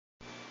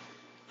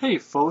Hey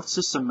folks,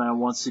 this is Matt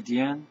once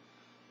again.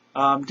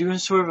 I'm doing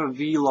sort of a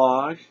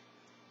vlog.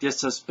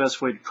 Guess that's the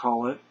best way to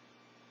call it.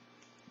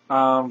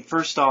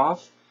 First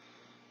off,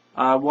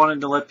 I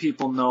wanted to let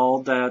people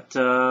know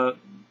that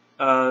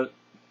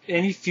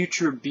any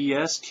future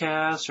BS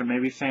casts, or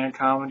maybe fan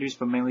comedies,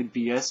 but mainly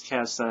BS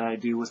casts that I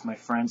do with my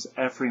friends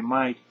Efree and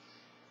Mike,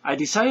 I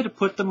decided to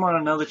put them on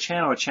another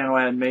channel, a channel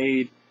I had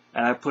made,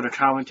 and I put a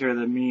commentary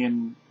that me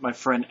and my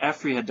friend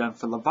Efree had done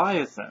for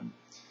Leviathan.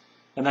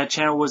 And that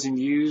channel wasn't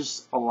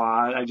used a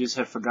lot. I just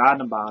had forgotten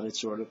about it,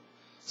 sort of.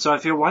 So I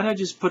figured, why not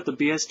just put the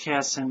BS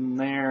casts in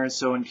there,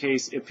 so in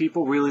case, if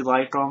people really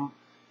like them,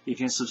 you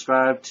can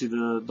subscribe to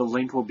the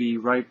link will be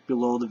right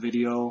below the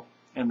video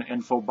in the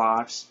info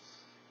box.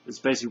 It's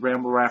basically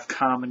Ramble Raft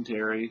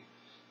commentary.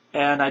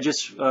 And I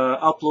just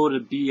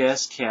uploaded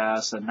BS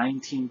cast, a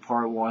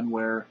 19-part one,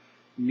 where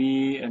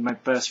me and my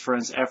best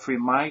friends Efree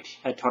and Mike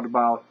had talked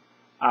about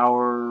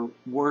our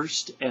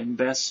worst and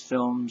best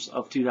films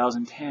of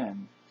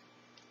 2010.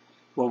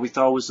 What we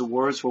thought was the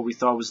worst, what we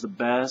thought was the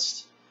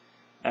best,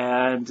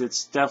 and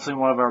it's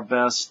definitely one of our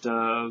best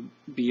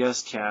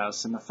BS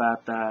casts, in the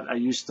fact that I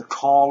used the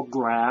call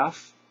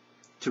graph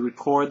to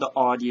record the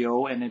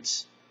audio, and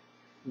it's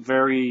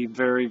very,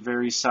 very,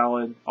 very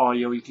solid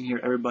audio. You can hear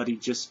everybody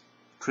just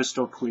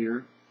crystal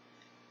clear.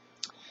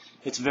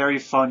 It's very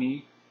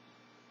funny,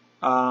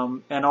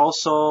 and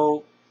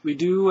also we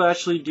do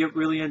actually get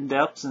really in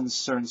depth in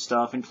certain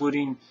stuff,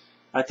 including,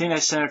 I think I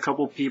sent a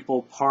couple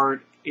people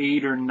part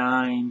 8 or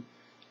 9.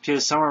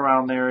 Because somewhere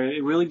around there,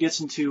 it really gets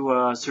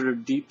into sort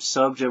of deep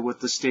subject with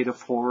the state of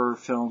horror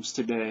films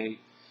today.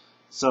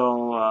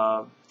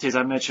 So, because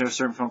I mentioned a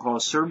certain film called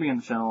a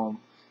Serbian film,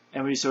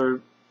 and we sort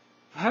of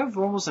have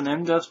almost an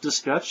in-depth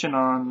discussion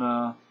on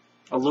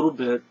a little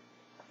bit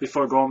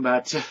before going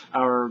back to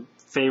our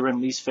favorite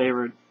and least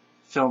favorite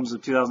films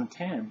of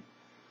 2010.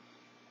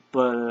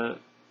 But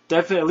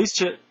definitely, at least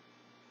check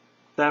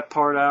that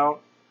part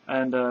out,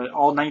 and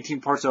all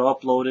 19 parts are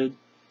uploaded,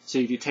 so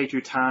you can take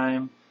your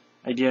time.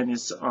 Again,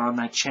 it's on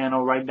that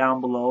channel right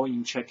down below. You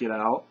can check it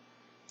out.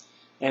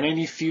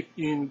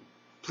 And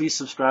please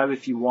subscribe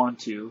if you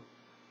want to.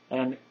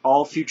 And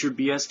all future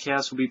BS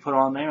casts will be put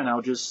on there. And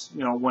I'll just,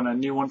 when a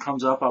new one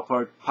comes up, I'll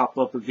pop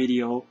up a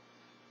video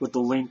with the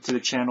link to the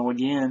channel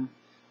again.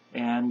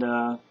 And,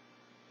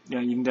 you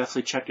can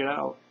definitely check it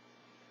out.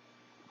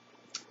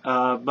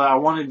 But I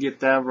wanted to get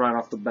that right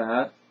off the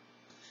bat.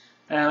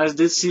 And I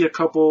did see a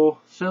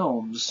couple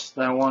films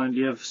that I wanted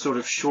to give sort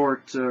of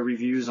short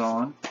reviews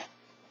on.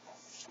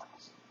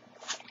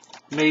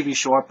 Maybe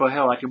short, but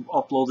hell, I can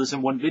upload this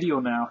in one video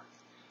now,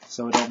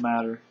 so it don't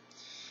matter.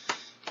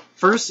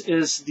 First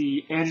is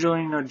the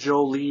Angelina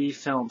Jolie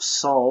film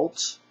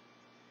Salt.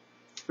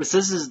 This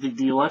is the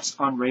deluxe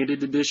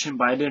unrated edition,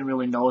 but I didn't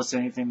really notice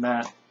anything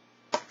that...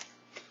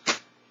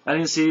 I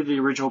didn't see the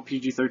original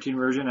PG-13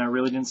 version, and I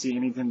really didn't see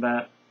anything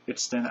that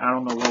extended. I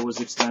don't know what was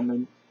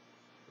extended.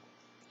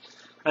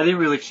 I didn't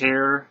really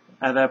care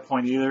at that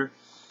point either.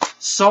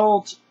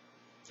 Salt,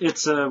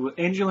 it's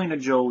Angelina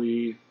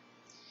Jolie.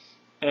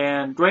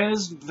 And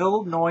granted,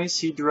 Villeneuve,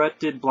 he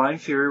directed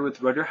Blind Fury with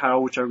Rutger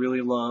Hauer, which I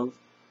really love.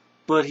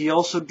 But he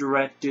also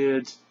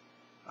directed,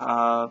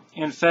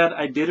 in fact,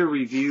 I did a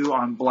review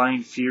on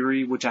Blind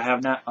Fury, which I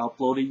have not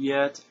uploaded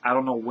yet. I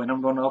don't know when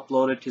I'm going to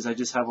upload it, because I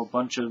just have a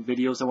bunch of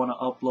videos I want to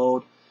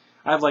upload.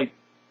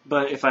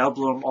 But if I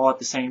upload them all at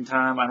the same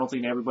time, I don't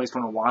think everybody's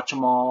going to watch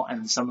them all,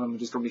 and some of them are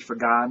just going to be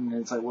forgotten,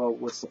 and it's like, well,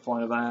 what's the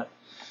point of that?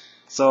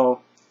 So,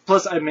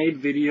 plus I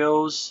made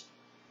videos,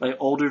 like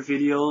older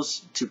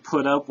videos, to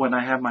put up when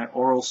I have my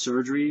oral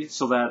surgery,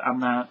 so that I'm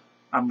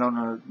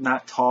gonna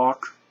not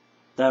talk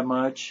that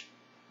much.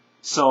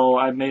 So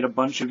I made a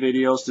bunch of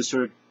videos to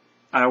sort of,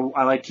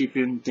 I like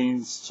keeping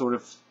things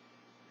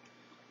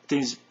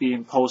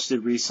being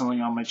posted recently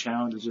on my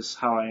channel. It's just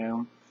how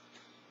I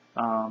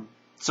am.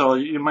 So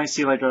you might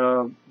see like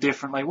a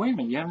different, like, wait a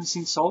minute, you haven't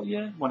seen Salt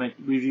yet? When I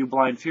review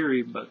Blind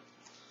Fury, but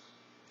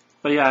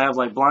yeah, I have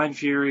like Blind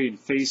Fury and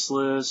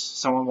Faceless.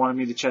 Someone wanted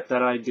me to check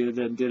that. I did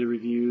a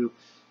review.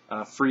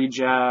 Free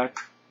Jack,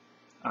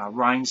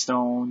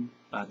 Rhinestone,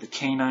 the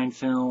Canine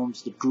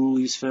films, the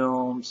Ghoulies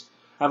films.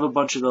 I have a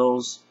bunch of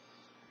those.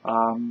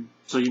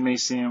 So you may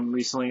see them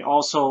recently.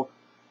 Also,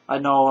 I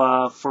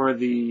know for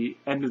the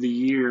end of the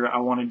year,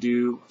 I want to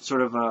do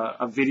sort of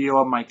a video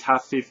of my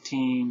top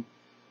 15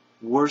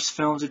 worst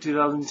films of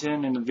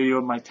 2010 and a video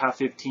of my top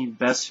 15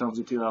 best films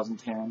of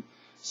 2010.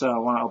 So I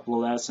want to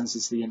upload that since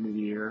it's the end of the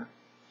year.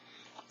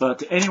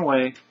 But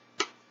anyway,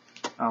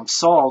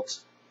 Salt.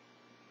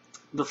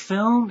 The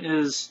film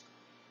is,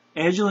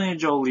 Angelina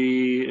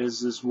Jolie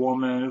is this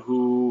woman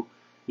who,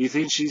 you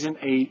think she's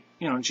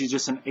she's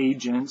just an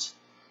agent,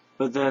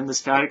 but then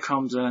this guy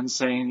comes in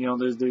saying,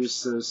 there's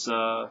this,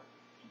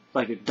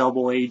 like a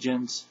double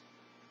agent.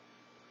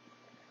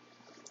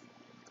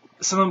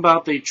 Something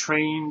about they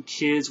train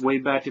kids way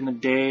back in the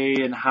day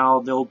and how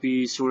they'll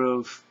be sort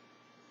of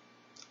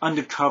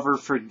undercover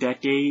for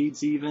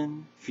decades,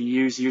 even for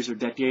years or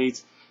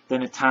decades.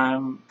 Then a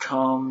time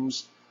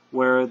comes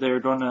where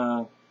they're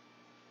gonna,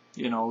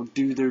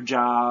 do their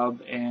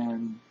job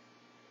and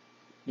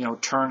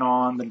turn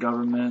on the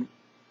government,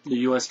 the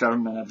U.S.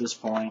 government at this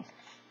point.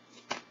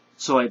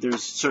 So, like,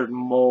 there's certain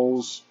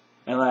moles,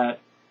 and that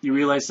you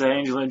realize that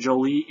Angelina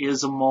Jolie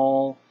is a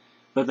mole,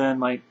 but then,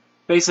 like,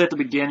 basically at the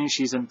beginning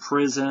she's in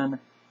prison,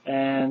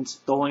 and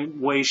the only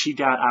way she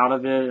got out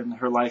of it and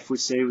her life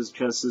was saved was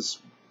because this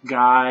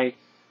guy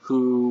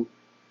who,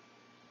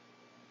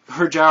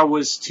 her job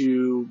was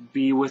to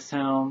be with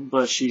him,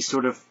 but she's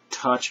sort of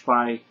touched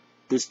by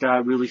this guy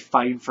really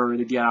fighting for her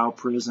to get out of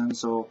prison.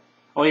 So,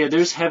 oh yeah,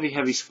 there's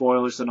heavy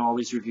spoilers in all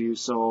these reviews,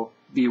 so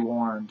be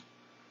warned.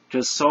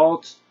 Because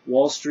Salt,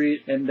 Wall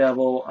Street, and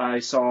Devil, I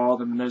saw all of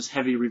them, and there's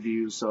heavy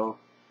reviews, so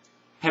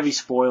heavy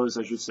spoilers,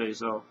 I should say,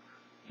 so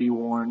be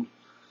warned.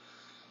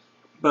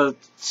 But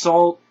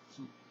Salt,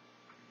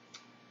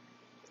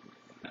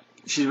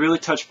 she's really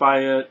touched by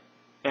it,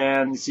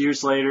 and it's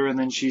years later, and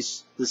then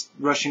this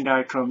Russian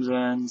guy comes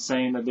in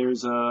saying that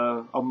there's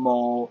a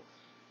mole,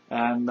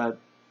 and that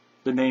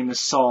the name is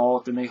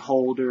Salt, and they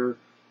hold her,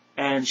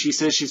 and she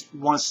says she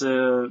wants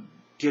to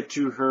get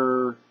to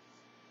her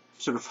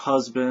sort of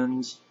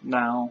husband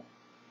now,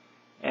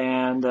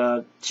 and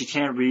she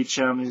can't reach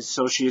him, and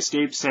so she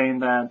escapes saying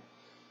that,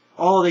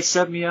 oh, they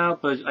set me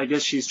up, but I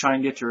guess she's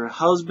trying to get to her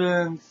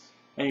husband,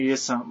 and you get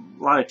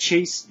some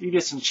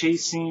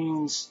chase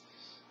scenes.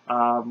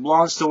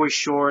 Long story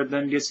short,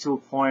 then gets to a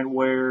point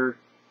where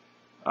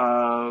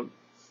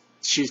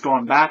she's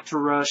going back to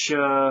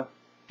Russia.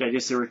 I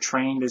guess they were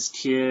trained as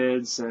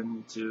kids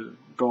and to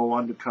go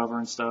undercover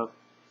and stuff.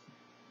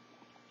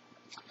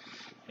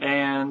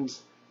 And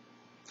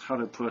how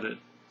to put it?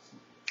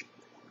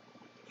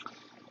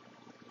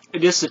 I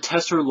guess to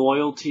test her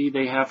loyalty,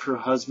 they have her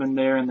husband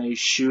there and they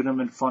shoot him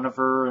in front of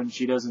her and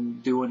she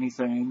doesn't do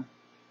anything.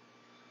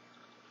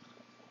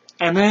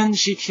 And then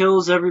she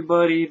kills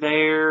everybody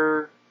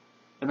there,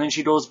 and then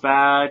she goes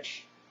back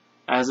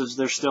as if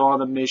they're still on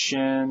the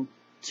mission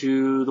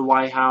to the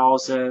White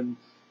House, and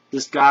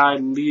this guy,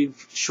 Liev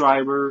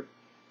Schreiber,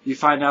 you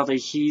find out that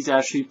he's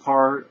actually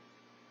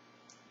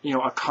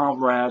a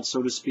comrade,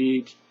 so to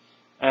speak,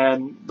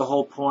 and the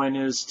whole point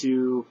is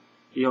to,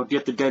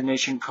 get the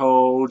detonation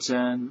codes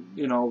and,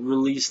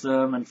 release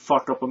them and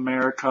fuck up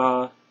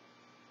America,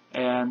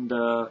 and,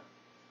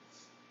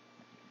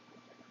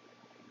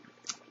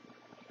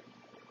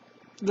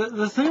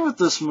 The thing with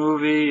this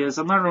movie is,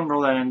 I'm not going to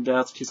go that in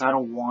depth because I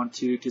don't want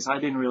to, because I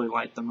didn't really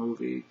like the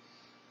movie.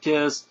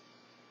 Because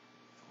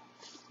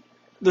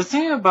the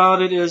thing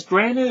about it is,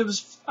 granted,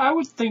 I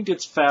would think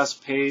it's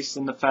fast paced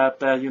in the fact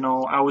that,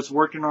 I was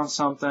working on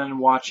something and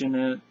watching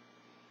it,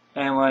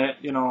 and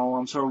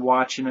I'm sort of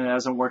watching it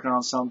as I'm working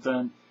on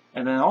something,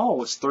 and then,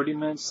 oh, it's 30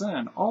 minutes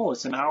in, oh,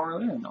 it's an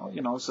hour in,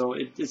 so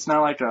it's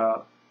not like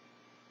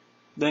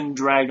then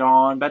dragged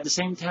on, but at the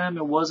same time,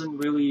 it wasn't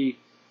really.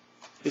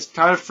 It's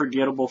kind of a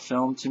forgettable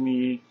film to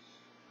me,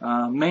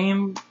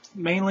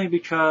 mainly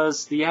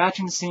because the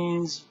action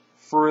scenes,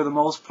 for the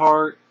most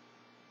part,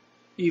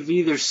 you've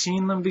either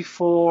seen them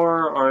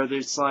before, or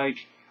there's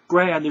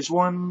there's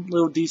one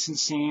little decent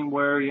scene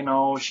where,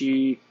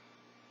 she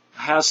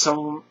has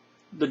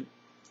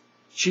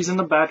she's in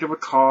the back of a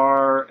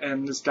car,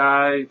 and this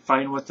guy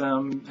fighting with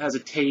him has a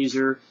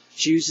taser.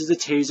 She uses the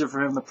taser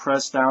for him to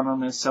press down on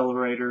the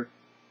accelerator.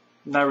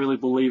 Not really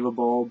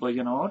believable, but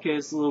okay,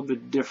 it's a little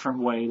bit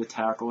different way to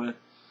tackle it.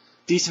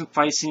 Decent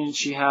fight scene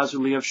she has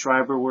with Liev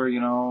Schreiber where,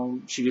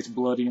 she gets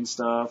bloody and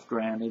stuff,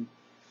 granted.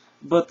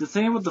 But the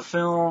thing with the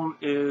film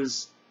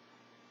is,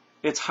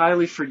 it's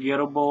highly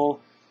forgettable.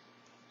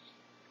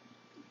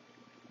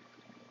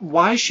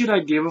 Why should I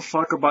give a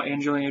fuck about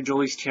Angelina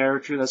Jolie's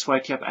character? That's why I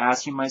kept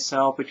asking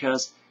myself,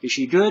 because is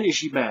she good? Is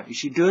she bad? Is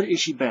she good? Is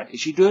she bad? Is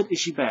she good? Is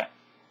she bad?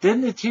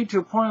 Then it came to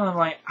a point where I'm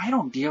like, I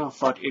don't give a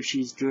fuck if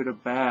she's good or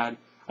bad.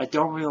 I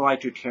don't really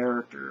like her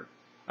character.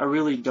 I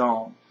really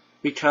don't.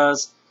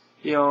 Because,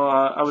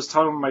 I was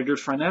talking with my good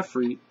friend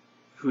Efree,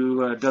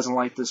 who doesn't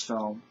like this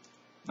film.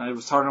 I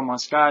was talking to him on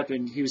Skype,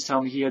 and he was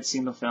telling me he had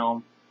seen the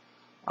film.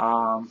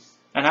 And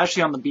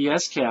actually on the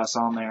BS cast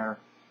on there,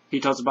 he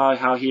talks about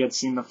how he had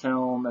seen the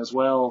film as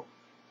well.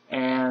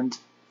 And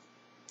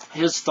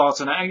his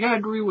thoughts, and I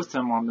agree with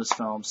him on this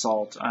film,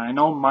 Salt. I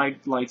know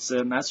Mike likes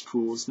it, and that's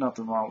cool. There's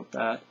nothing wrong with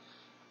that.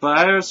 But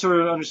I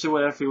sort of understood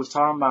what Efree was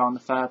talking about, and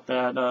the fact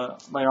that,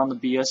 on the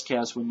BS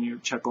cast, when you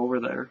check over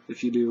there,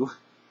 if you do,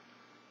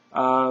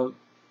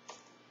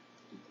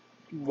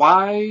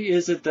 why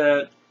is it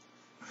that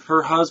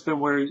her husband,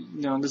 where,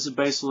 this is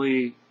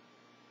basically,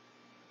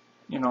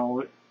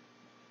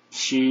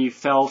 she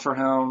fell for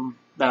him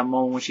that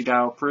moment when she got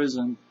out of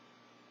prison,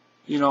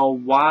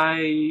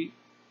 why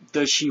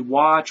does she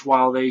watch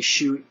while they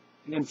shoot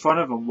in front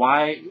of him?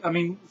 Why,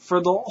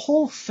 for the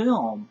whole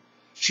film,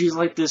 she's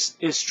like this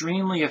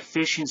extremely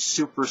efficient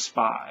super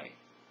spy.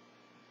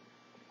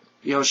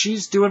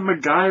 She's doing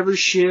MacGyver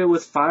shit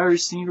with fire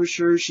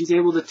extinguishers. She's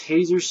able to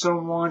taser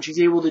someone. She's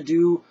able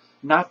to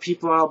knock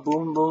people out,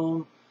 boom,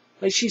 boom.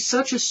 She's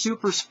such a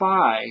super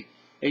spy.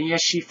 And yet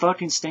she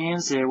fucking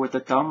stands there with a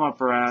thumb up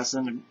her ass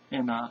and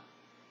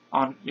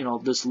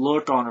this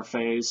look on her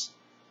face.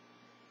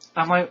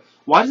 I'm like,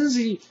 why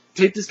doesn't he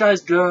take this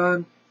guy's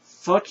gun,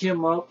 fuck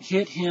him up,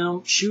 hit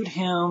him, shoot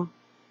him,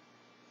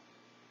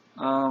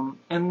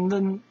 and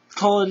then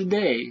call it a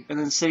day, and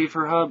then save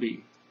her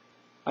hubby.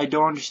 I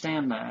don't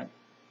understand that.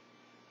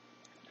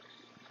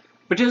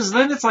 Because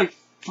then it's like,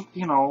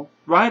 you know,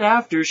 right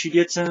after she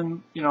gets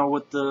in, you know,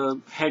 with the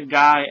head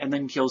guy and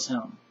then kills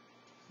him.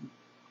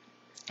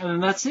 And then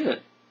that's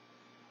it.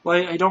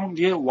 Like, I don't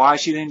get why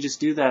she didn't just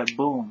do that,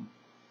 boom.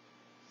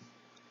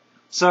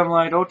 So I'm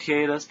like,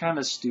 okay, that's kind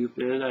of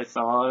stupid, I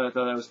thought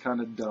that was kind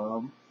of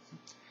dumb.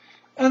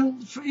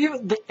 And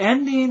even the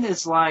ending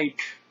is like,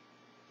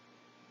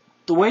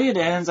 the way it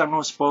ends, I'm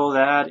going to spoil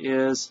that,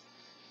 is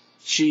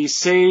she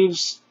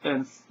saves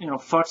and, you know,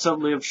 fucks up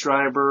Liev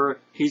Schreiber.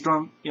 He's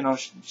going, you know,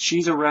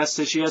 she's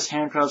arrested, she has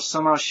handcuffs,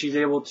 somehow she's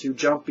able to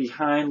jump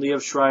behind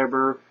Liev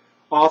Schreiber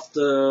off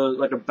the,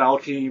 like a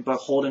balcony, but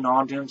holding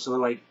on to him, so it,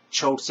 like,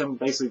 chokes him,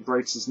 basically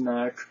breaks his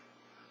neck.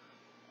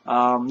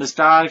 This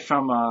guy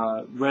from,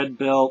 Red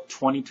Belt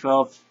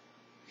 2012,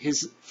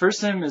 his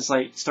first name is,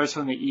 like, starts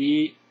with an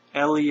E,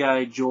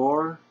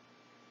 Elijor,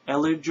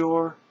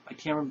 I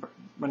can't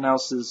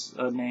pronounce his,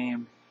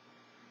 name.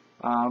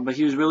 But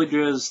he was really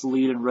good as the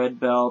lead in Red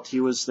Belt.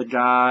 He was the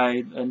guy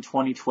in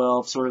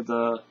 2012, sort of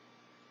the,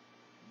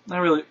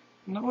 not really,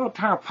 well,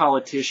 kind of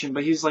politician,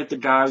 but he's like the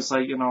guy who's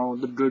like, you know,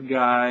 the good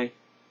guy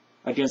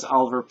against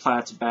Oliver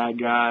Platt's bad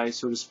guy,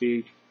 so to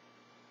speak.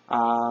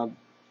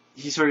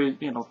 He sort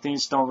of, you know,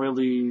 things don't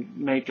really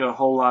make a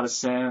whole lot of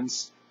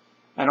sense,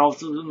 and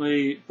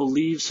ultimately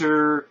believes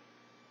her,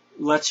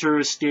 lets her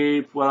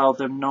escape without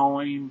them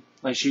knowing.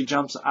 Like, she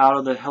jumps out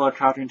of the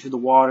helicopter into the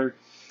water.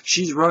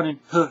 She's running,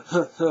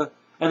 and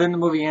then the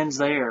movie ends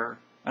there.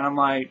 And I'm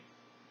like,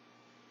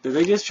 did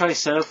they just try to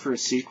set up for a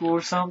sequel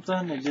or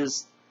something? It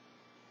just,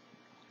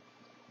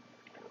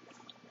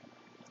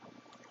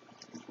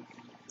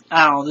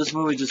 I don't know, this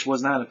movie just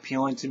was not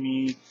appealing to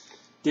me.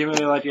 Didn't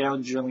really like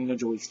Angelina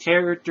Jolie's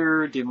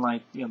character. Didn't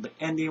like, you know, the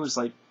ending was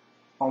like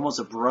almost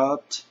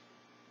abrupt.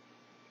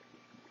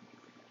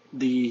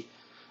 It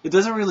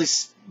doesn't really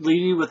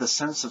leave you with a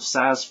sense of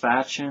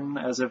satisfaction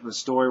as if a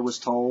story was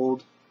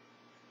told.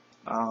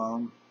 I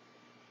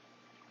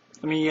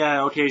mean,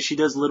 yeah, okay, she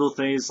does little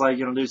things like,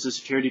 you know, there's a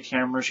security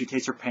camera, she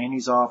takes her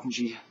panties off and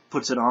she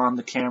puts it on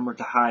the camera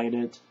to hide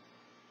it,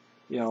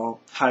 you know,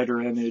 hide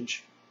her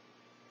image.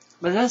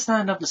 But that's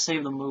not enough to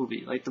save the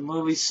movie. Like, the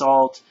movie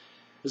Salt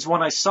is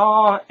one I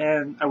saw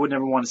and I would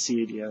never want to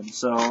see again.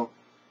 So,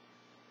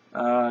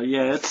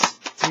 yeah, it's,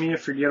 to me, a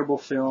forgettable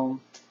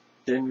film.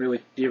 Didn't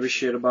really give a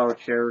shit about her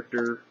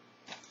character.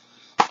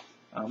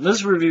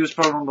 This review is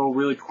probably going to go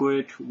really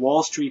quick.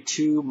 Wall Street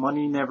 2,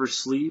 Money Never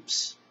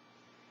Sleeps.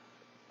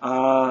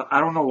 I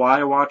don't know why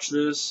I watched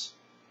this.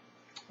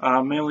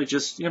 Mainly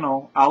just, you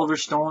know, Oliver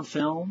Stone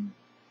film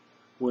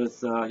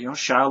with, you know,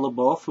 Shia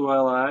LaBeouf, who I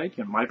like,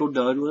 and Michael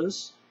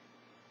Douglas.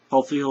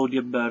 Hopefully he'll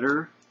get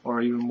better,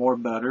 or even more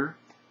better,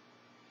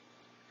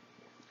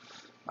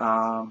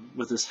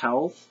 with his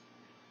health.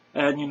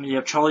 And, you know, you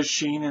have Charlie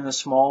Sheen in a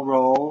small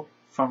role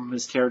from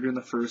his character in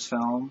the first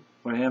film,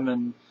 where him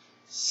and,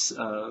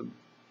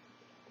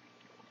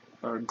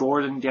 or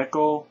Gordon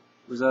Gekko,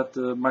 was that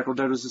the Michael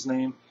Douglas'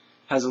 name,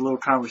 has a little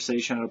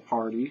conversation at a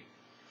party.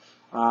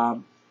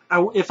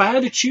 If I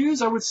had to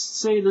choose, I would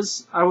say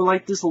this, I would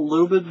like this a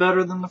little bit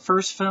better than the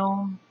first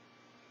film.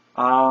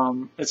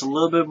 It's a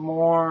little bit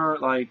more,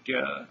 like,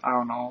 I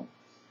don't know,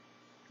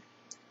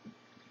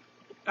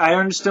 I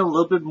understood a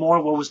little bit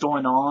more what was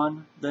going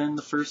on than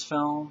the first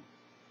film.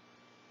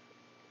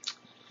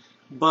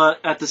 But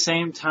at the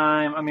same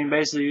time, I mean,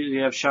 basically,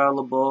 you have Shia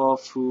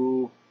LaBeouf,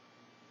 who,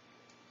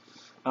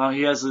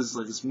 he has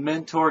this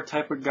mentor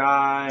type of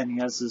guy, and he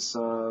has this,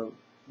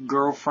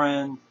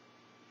 girlfriend,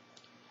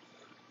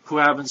 who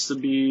happens to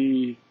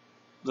be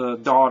the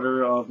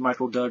daughter of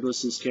Michael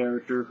Douglas'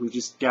 character, who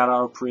just got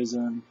out of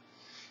prison.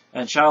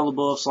 And Shia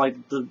LaBeouf's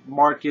like, the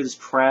market is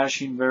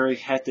crashing very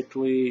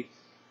hectically,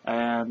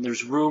 and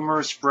there's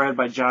rumors spread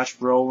by Josh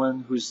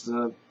Brolin, who's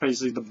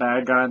basically the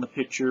bad guy in the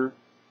picture.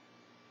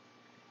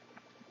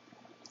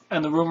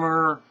 And the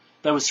rumor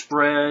that was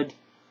spread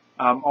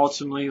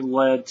ultimately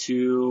led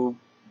to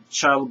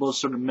Shia LaBeouf's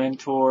sort of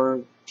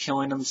mentor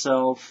killing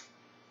himself.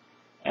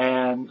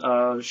 And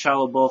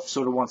Shia LaBeouf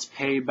sort of wants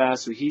payback,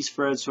 so he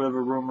spreads sort of a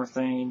rumor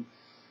thing.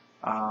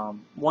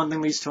 One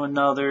thing leads to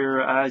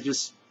another. I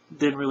just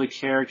didn't really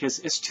care because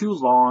it's too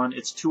long.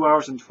 It's 2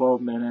 hours and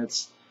 12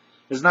 minutes.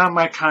 It's not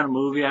my kind of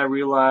movie, I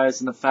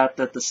realize, and the fact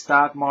that the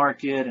stock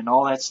market and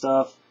all that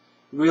stuff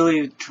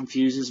really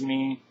confuses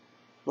me.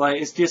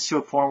 Like, it gets to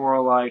a point where,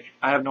 like,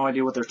 I have no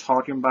idea what they're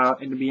talking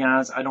about, and to be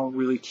honest, I don't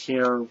really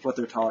care what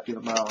they're talking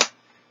about.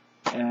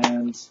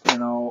 And, you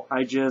know,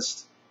 I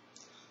just,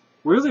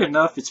 weirdly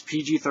enough, it's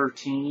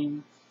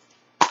PG-13.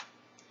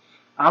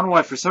 I don't know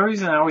why, for some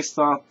reason I always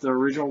thought the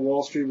original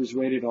Wall Street was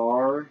rated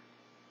R,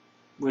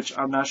 which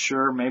I'm not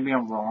sure, maybe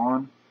I'm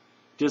wrong.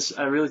 Just,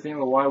 I really think,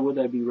 well, why would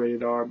that be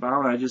rated R? But I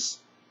don't know,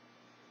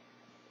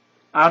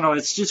 I don't know,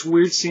 it's just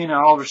weird seeing an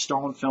Oliver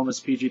Stone film as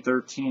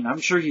PG-13.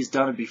 I'm sure he's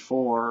done it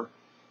before.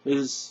 I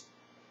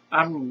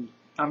don't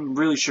I'm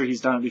really sure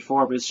he's done it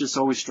before, but it's just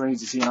always strange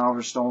to see an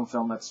Oliver Stone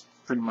film that's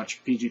pretty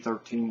much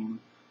PG-13.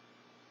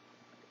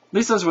 At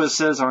least that's what it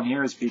says on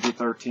here is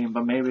PG-13,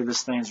 but maybe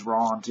this thing's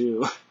wrong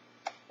too.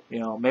 You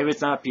know, maybe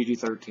it's not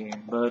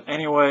PG-13. But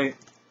anyway,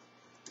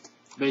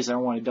 basically I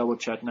want to double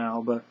check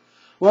now. But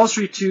Wall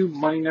Street 2,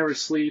 Money Never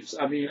Sleeps.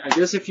 I mean, I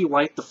guess if you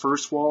like the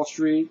first Wall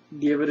Street,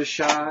 give it a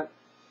shot.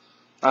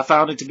 I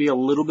found it to be a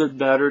little bit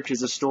better because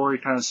the story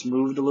kind of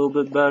smoothed a little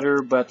bit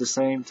better. But at the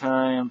same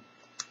time,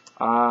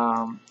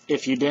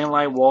 if you didn't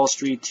like Wall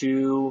Street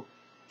 2,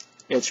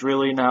 it's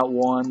really not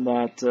one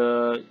that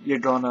you're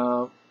going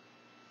to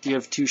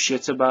give two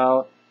shits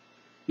about.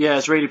 Yeah,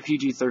 it's rated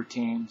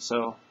PG-13,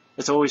 so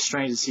it's always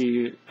strange to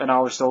see an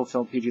Oliver Stone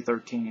film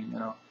PG-13, you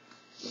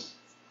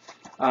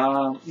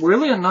know.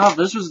 Really enough,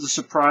 this was the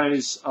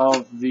surprise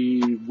of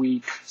the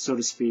week, so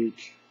to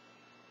speak.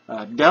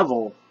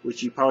 Devil,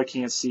 which you probably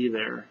can't see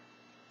there.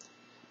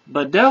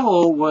 But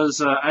Devil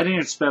was, I didn't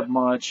expect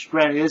much.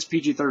 Granted, it is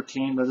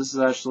PG-13, but this is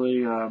actually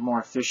more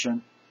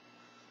efficient.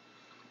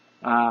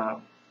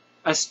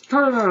 I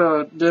kind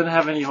of didn't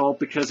have any hope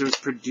because it was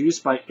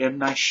produced by M.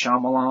 Night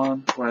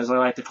Shyamalan, or as I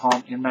like to call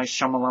him, M. Night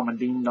Shyamalan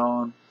Ding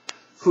Dong,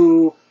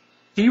 who,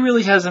 he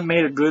really hasn't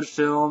made a good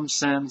film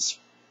since,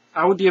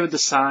 I would give it The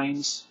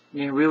Signs. I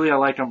mean, really I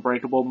like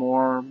Unbreakable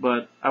more,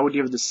 but I would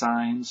give it The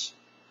Signs.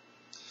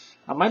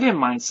 I didn't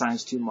mind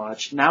Signs too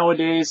much.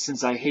 Nowadays,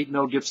 since I hate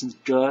Mel Gibson's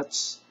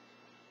guts,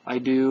 I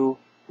do.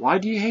 Why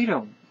do you hate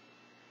him?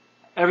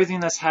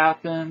 Everything that's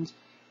happened,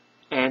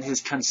 and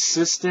his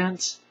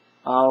consistent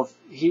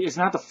it's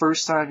not the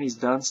first time he's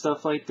done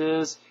stuff like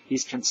this.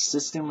 He's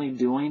consistently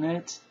doing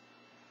it.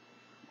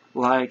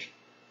 Like,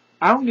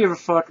 I don't give a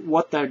fuck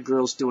what that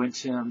girl's doing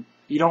to him.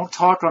 You don't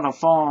talk on a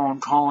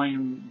phone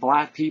calling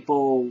black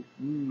people,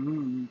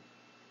 You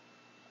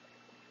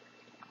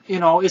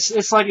know,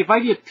 it's like if I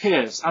get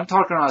pissed, I'm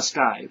talking on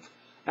Skype,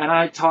 and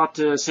I talk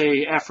to,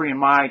 say, Efree and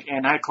Mike,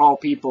 and I call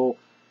people,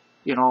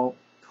 you know,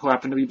 who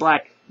happen to be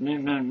black, which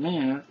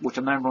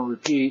I'm not going to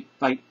repeat,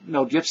 like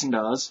Mel Gibson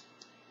does.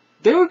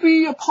 They would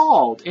be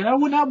appalled, and I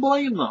would not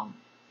blame them.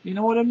 You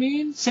know what I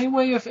mean? Same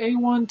way if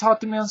A1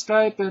 talked to me on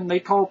Skype and they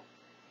call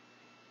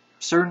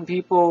certain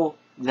people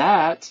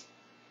that,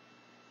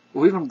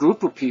 or even a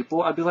group of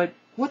people, I'd be like,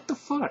 what the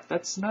fuck?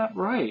 That's not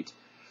right.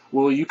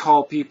 Well, you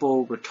call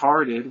people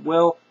retarded.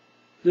 Well,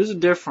 there's a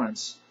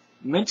difference.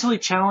 Mentally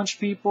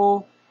challenged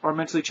people are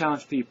mentally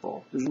challenged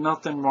people. There's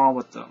nothing wrong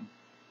with them.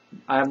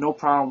 I have no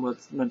problem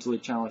with mentally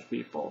challenged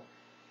people.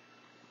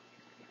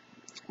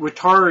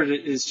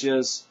 Retarded is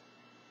just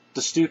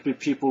the stupid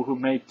people who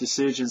make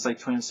decisions like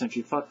 20th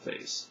century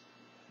fuckface.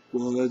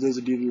 Well, that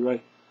doesn't give you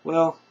right.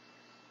 Well,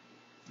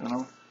 you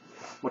know,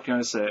 what can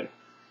I say?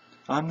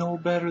 I'm no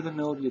better than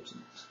Mel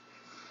Gibson.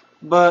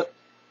 But,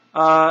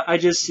 I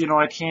just, you know,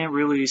 I can't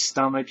really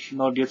stomach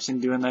Mel Gibson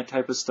doing that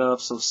type of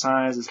stuff, so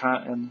Signs is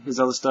kind of, and his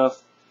other stuff,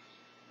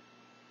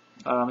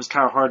 it's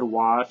kind of hard to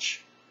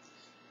watch.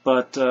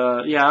 But,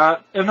 yeah,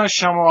 M. Night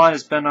Shyamalan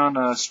has been on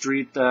a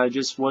streak that I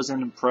just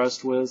wasn't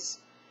impressed with.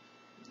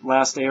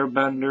 Last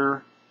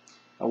Airbender,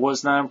 I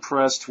was not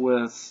impressed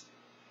with,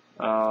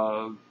 you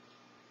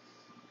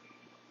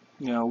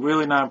know,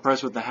 really not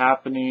impressed with The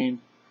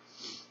Happening,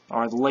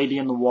 or The Lady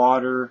in the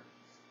Water.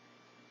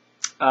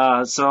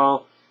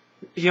 So,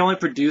 he only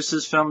produced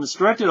this film. It's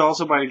directed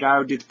also by a guy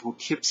who did the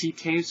Poughkeepsie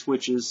tapes,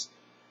 which is,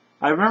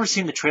 I remember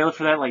seeing the trailer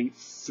for that like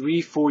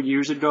 3-4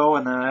 years ago,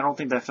 and then I don't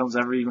think that film's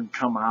ever even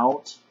come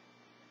out.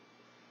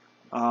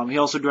 He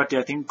also directed,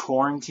 I think,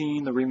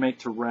 Quarantine, the remake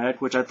to Red,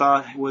 which I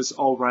thought was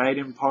alright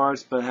in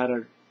parts, but had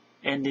a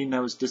ending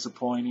that was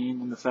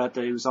disappointing, and the fact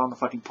that it was on the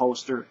fucking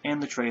poster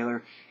and the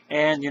trailer,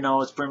 and, you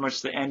know, it's pretty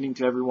much the ending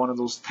to every one of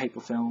those type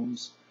of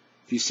films.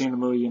 If you've seen the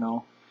movie, you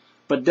know.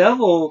 But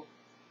Devil,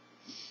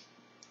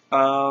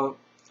 I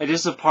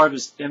guess a part of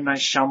his M. Night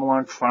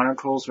Shyamalan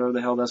Chronicles, whatever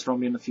the hell that's going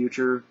to be in the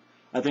future.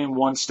 I think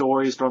one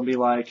story is going to be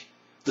like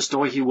the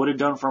story he would have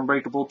done for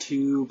Unbreakable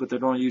 2, but they're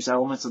going to use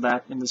elements of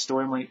that in the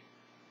story. I'm like,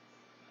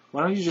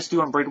 why don't you just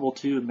do Unbreakable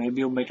 2 and maybe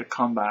he'll make a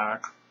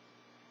comeback?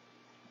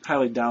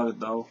 Highly doubt it,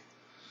 though.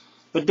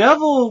 But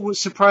Devil was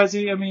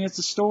surprising. I mean, it's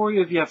a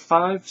story of you have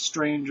 5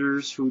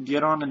 strangers who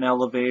get on an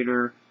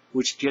elevator,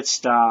 which gets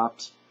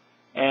stopped,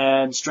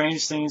 and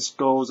strange things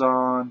goes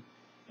on,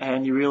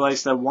 and you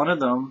realize that one of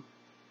them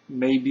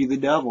may be the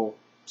devil,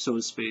 so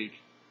to speak.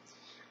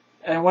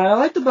 And what I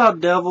liked about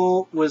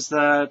Devil was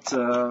that,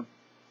 well,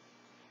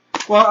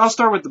 I'll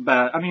start with the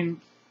bad. I mean,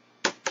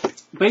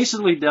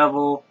 basically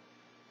Devil,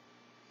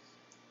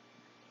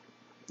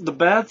 the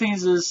bad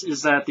things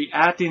is that the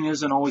acting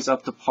isn't always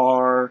up to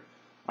par.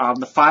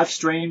 The 5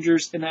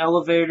 strangers in the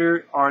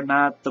elevator are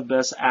not the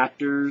best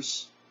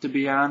actors, to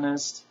be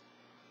honest.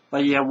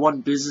 Like, you have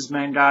one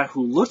businessman guy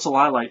who looks a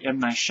lot like M.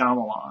 Night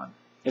Shyamalan.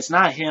 It's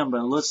not him,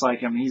 but it looks like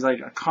him. He's like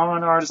a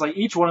con artist. Like,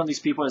 each one of these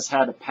people has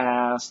had a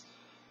past.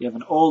 You have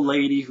an old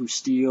lady who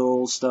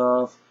steals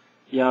stuff.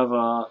 You have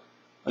a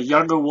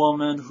younger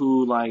woman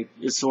who, like,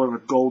 is sort of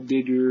a gold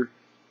digger.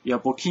 You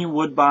have Joaquin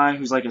Woodbine,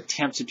 who's like a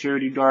temp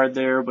security guard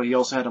there, but he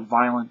also had a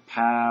violent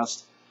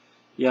past.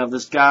 You have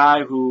this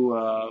guy who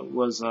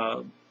was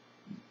a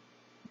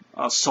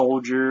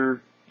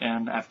soldier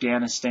in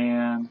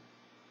Afghanistan,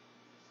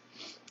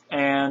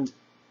 and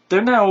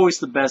they're not always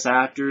the best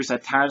actors.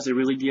 At times they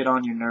really get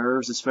on your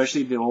nerves,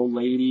 especially the old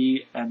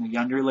lady and the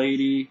younger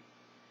lady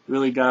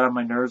really got on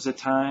my nerves at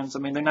times. I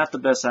mean, they're not the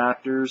best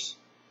actors.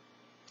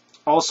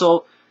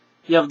 Also,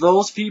 you have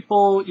those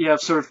people, you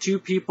have sort of two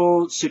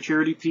people,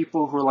 security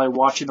people who are like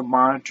watching the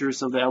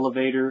monitors of the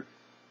elevator.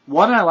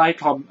 One I like,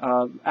 called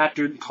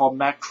actor called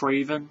Matt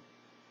Craven.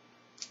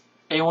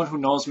 Anyone who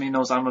knows me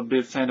knows I'm a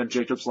big fan of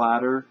Jacob's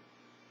Ladder,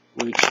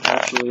 which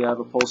actually I have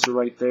a poster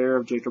right there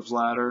of Jacob's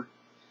Ladder.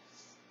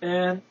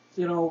 And,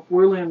 you know,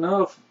 weirdly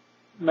enough,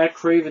 Matt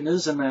Craven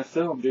is in that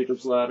film,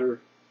 Jacob's Ladder.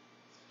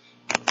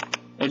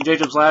 In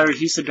Jacob's Ladder,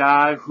 he's the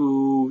guy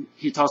who,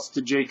 he talks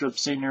to Jacob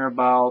Sr.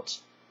 about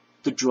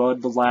the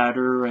drug, the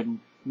ladder, and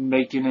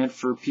making it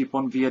for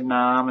people in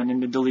Vietnam. And in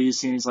the deleted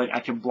scene, he's like, I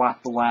can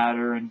block the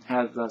ladder, and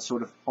have that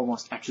sort of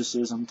almost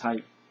exorcism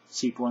type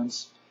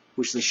sequence,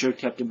 which they should have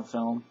kept in the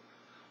film.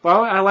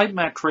 But I like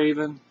Matt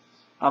Craven.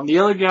 The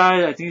other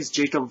guy, I think it's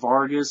Jacob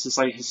Vargas, is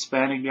like a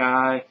Hispanic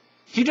guy.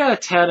 He got a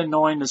tad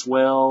annoying as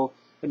well,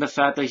 in the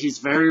fact that he's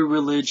very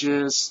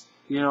religious.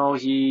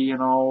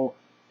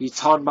 He's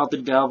talking about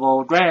the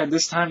devil. Granted,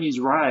 this time he's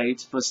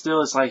right, but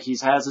still it's like he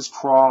has his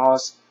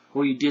cross,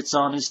 where he gets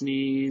on his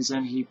knees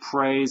and he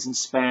prays in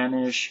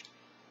Spanish.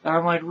 And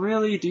I'm like,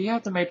 really? Do you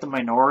have to make the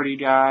minority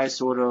guy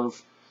sort of,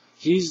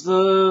 he's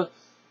the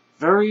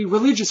very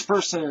religious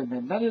person,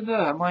 and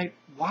da-da-da. I'm like,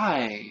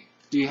 why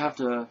do you have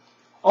to,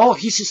 oh,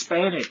 he's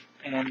Hispanic,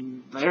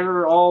 and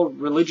they're all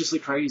religiously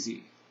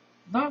crazy.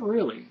 Not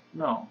really,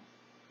 no.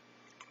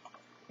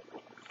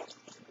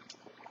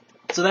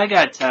 So that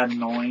got a tad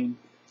annoying.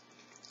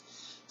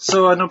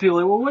 So I know people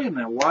are like, well, wait a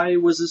minute, why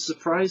was this a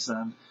surprise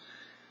then?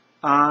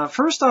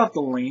 First off,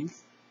 the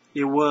length.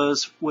 It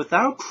was,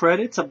 without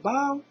credits,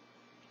 about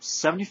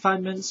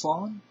 75 minutes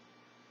long.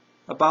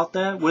 About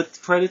that.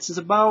 With credits,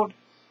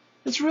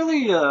 it's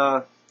really,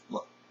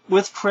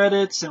 with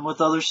credits and with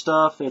other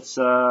stuff, it's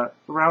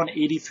around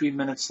 83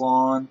 minutes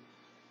long.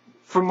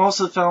 For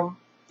most of the film,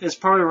 it's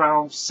probably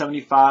around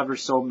 75 or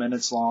so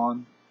minutes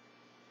long.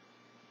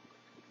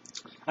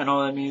 I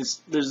know that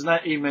means there's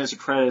not 8 minutes of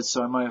credits,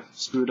 so I might have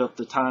screwed up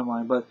the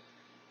timeline, but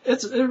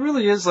it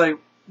really is like,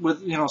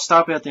 with,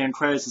 stopping at the end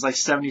credits, it's like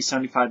 70,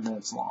 75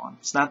 minutes long.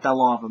 It's not that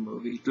long of a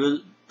movie.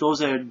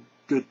 Those are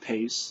good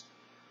pace.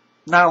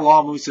 Not a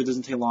long movie, so it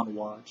doesn't take long to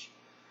watch.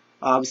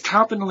 It was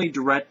competently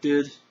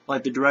directed.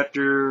 Like, the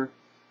director,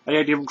 I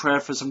gotta give him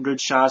credit for some good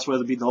shots,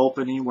 whether it be the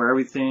opening, where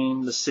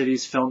the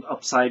city's filmed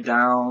upside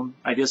down.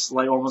 I guess,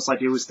 like, almost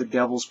like it was the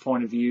devil's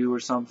point of view or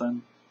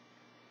something.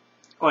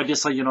 Or I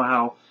guess, like,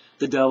 how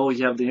the devil,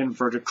 you have the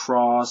inverted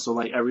cross, so,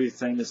 like,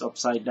 everything is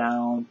upside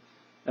down.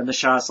 And the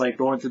shots, like,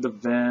 going through the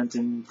vent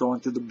and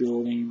going through the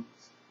building.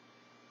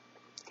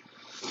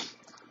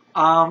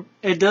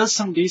 It does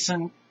some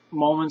decent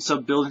moments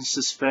of building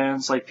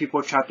suspense, like people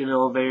are trapped in an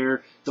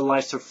elevator, the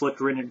lights are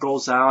flickering, it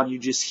goes out, and you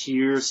just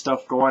hear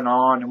stuff going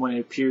on, and when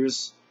it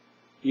appears,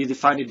 you either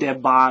find a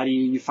dead body,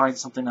 you find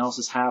something else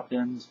has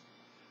happened.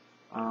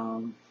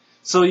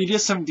 So you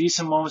get some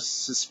decent moments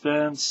of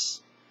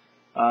suspense.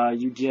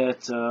 You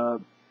get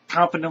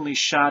competently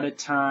shot at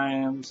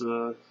times,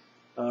 a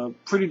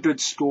pretty good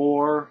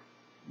score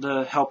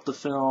to help the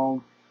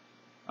film.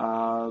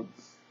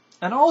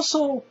 And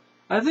also,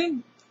 I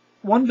think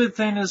one big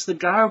thing is the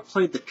guy who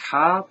played the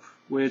cop,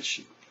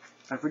 which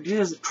I forget,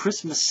 is it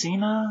Chris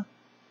Messina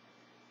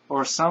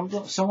or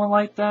someone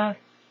like that?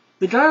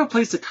 The guy who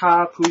plays the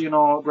cop,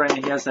 who,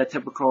 granted he has that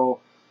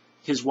typical,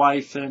 his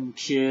wife and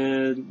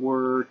kid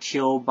were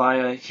killed by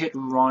a hit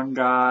and run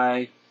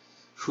guy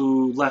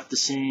who left the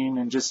scene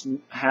and just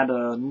had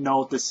a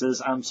note that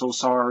says, "I'm so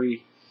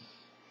sorry."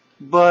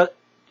 But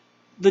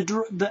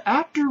the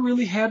actor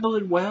really handled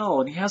it well,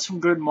 and he has some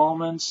good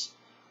moments.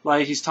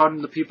 Like, he's talking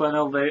to the people in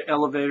the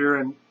elevator,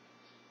 and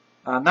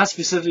not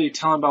specifically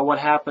telling about what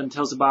happened,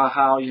 tells about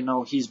how,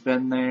 he's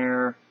been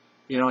there,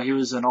 he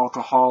was an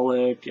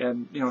alcoholic,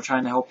 and,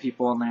 trying to help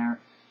people in there.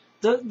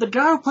 The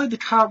guy who played the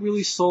cop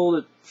really sold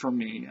it for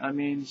me. I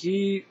mean,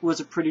 he was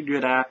a pretty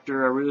good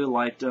actor. I really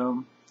liked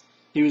him.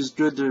 He was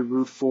good to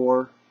root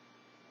for.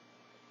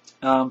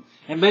 And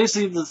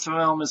basically the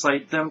film is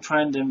like them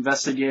trying to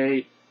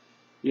investigate,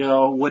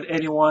 would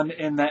anyone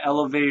in the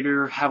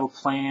elevator have a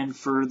plan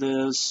for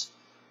this?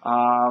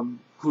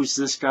 Who's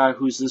this guy?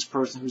 Who's this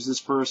person? Who's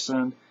this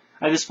person?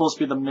 I just supposed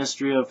to be the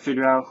mystery of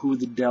figuring out who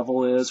the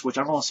devil is, which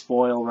I'm going to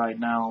spoil right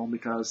now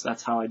because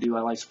that's how I do.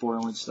 I like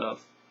spoiling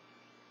stuff.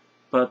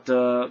 But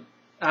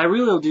I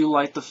really do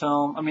like the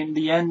film. I mean,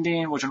 the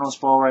ending, which I'm going to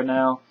spoil right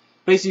now,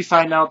 basically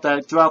find out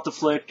that throughout the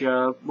flick,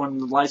 when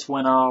the lights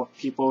went off,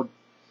 people,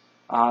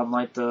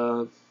 like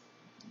the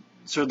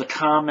sort of the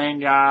con man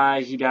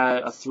guy, he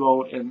got a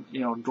throat and,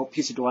 a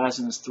piece of glass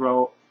in his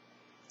throat.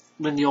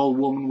 Then the old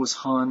woman was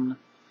hung.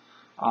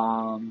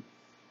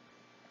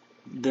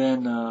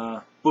 Then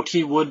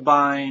Bokeem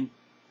Woodbine,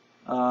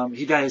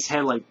 he got his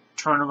head like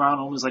turned around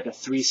almost like a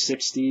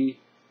 360.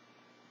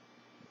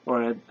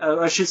 or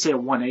I should say a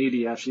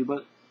 180 actually,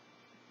 but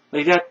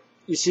like that,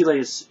 you see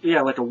like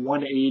like a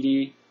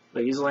 180,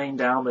 like he's laying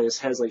down, but his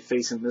head's like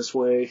facing this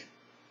way.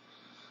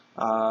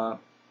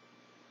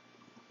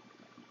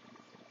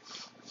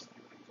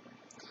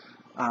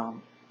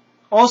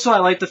 Also, I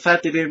like the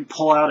fact they didn't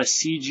pull out a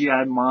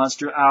CGI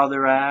monster out of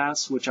their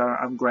ass, which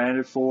I'm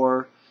granted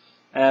for.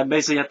 And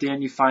basically at the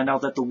end you find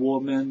out that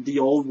the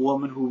old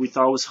woman who we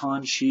thought was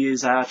Hun, she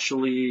is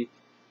actually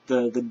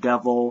the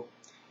devil.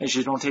 And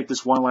she's gonna take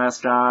this one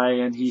last guy,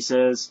 and he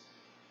says,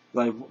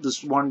 like,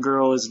 this one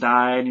girl has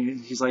died,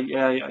 and he's like,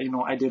 yeah, you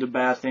know, I did a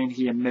bad thing.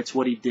 He admits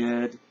what he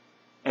did.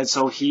 And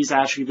so he's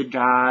actually the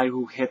guy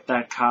who hit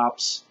that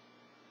cop's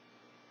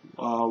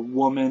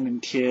woman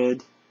and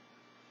kid.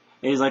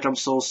 And he's like, I'm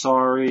so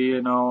sorry,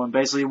 you know. And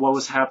basically what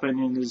was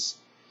happening is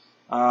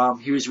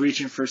he was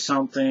reaching for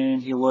something,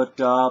 he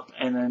looked up,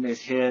 and then it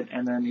hit,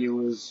 and then he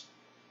was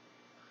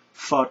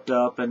fucked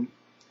up, and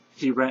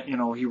he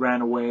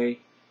ran away.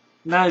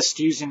 Not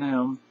excusing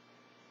him,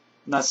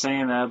 not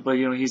saying that, but,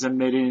 you know, he's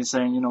admitting and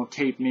saying, you know,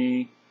 take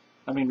me.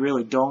 I mean,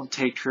 really, don't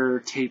take her,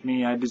 take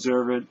me, I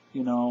deserve it,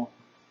 you know,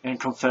 and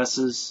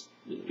confesses,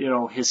 you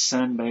know, his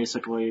sin,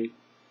 basically.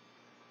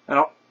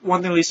 And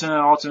one thing, at least,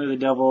 ultimately, the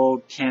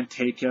devil can't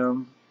take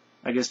him,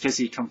 I guess, because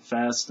he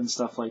confessed and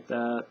stuff like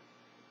that.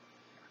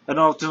 And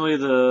ultimately,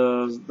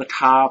 the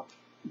cop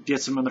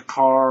gets him in the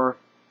car,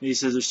 and he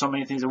says, there's so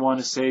many things I want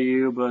to say to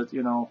you, but,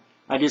 you know,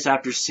 I guess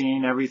after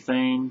seeing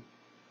everything,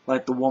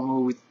 like the woman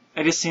who,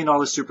 I guess seeing all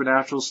the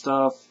supernatural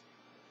stuff,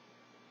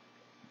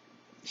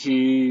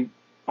 he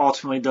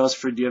ultimately does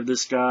forgive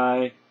this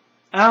guy.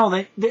 I don't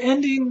know, the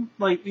ending,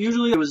 like,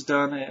 usually it was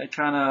done, I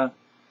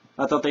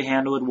thought they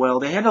handled it well.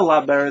 They handled it a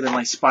lot better than,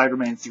 like,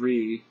 Spider-Man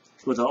 3,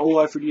 with the, oh,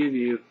 I forgive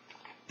you.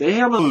 They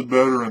handled it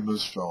better in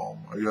this film.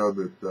 I gotta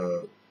admit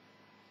that.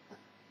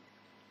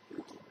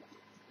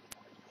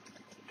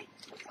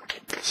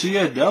 So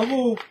yeah,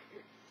 devil,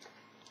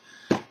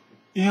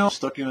 you know,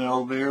 stuck in an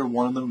elevator,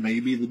 one of them may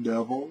be the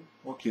devil,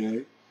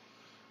 okay.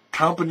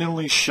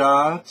 Competently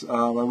shot,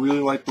 I really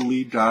like the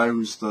lead guy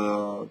who's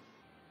the...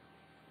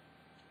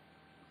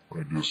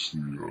 I guess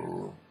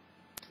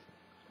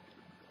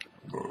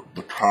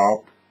the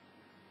cop.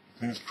 I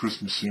think it's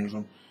Christmas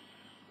season.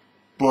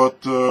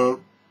 But,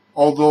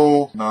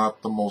 although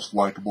not the most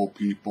likable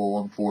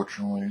people,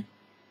 unfortunately.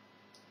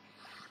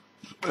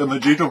 And the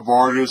Jacob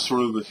Vargas,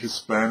 sort of the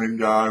Hispanic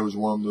guy, who's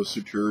one of the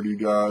security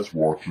guys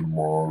watching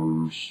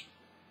monitors.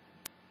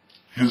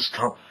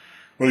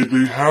 Like,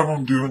 they have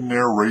him doing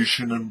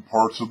narration in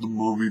parts of the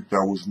movie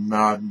that was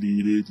not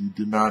needed. He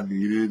did not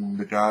need it, and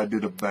the guy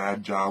did a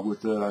bad job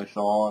with it, I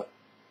thought.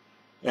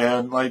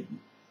 And, like,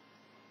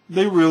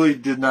 they really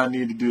did not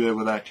need to do that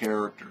with that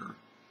character.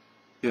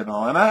 You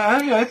know, and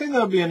I think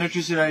that would be an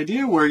interesting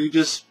idea where you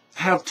just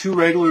have two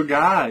regular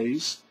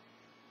guys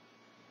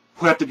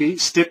who have to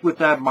stick with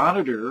that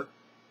monitor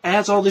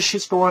as all this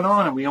shit's going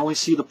on, and we only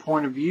see the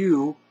point of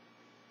view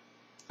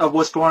of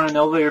what's going on in the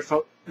elevator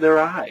from their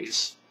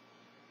eyes.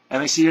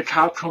 And they see a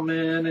cop come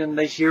in, and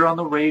they hear on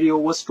the radio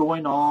what's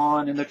going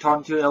on, and they're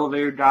talking to the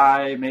elevator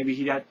guy. Maybe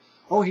he got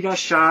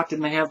shot,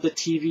 and they have the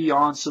TV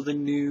on, so the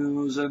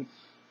news, and,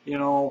 you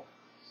know,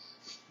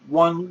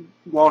 one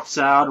walks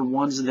out, and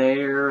one's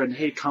there, and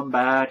hey, come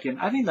back. And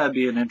I think that'd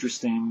be an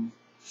interesting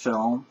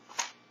film.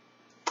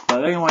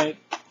 But anyway,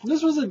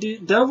 this was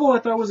Devil, I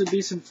thought was a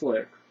decent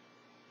flick.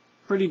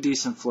 Pretty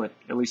decent flick,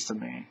 at least to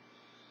me.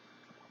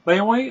 But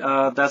anyway,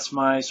 that's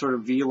my sort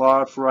of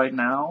vlog for right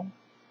now.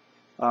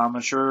 I'm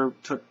sure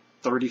it took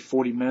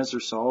 30-40 minutes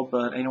or so,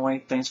 but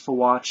anyway, thanks for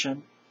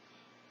watching,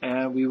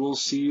 and we will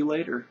see you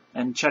later.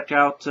 And check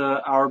out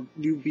our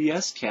new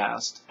BS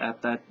cast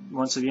at that,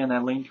 once again,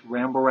 that link,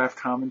 Rambo Raft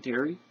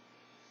Commentary.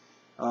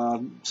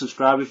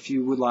 Subscribe if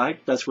you would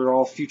like. That's where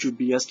all future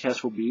BS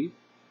casts will be.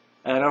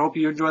 And I hope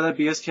you enjoy that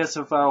BS cast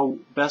of our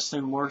best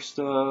and worst,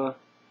 our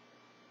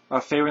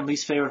favorite and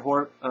least favorite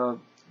horror,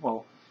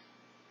 well,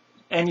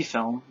 any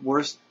film,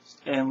 worst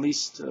and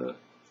least, if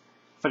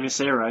I can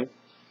say it right,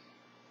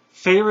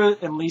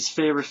 favorite and least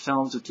favorite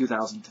films of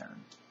 2010.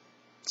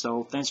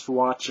 So thanks for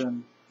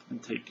watching,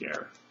 and take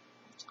care.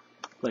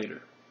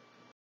 Later.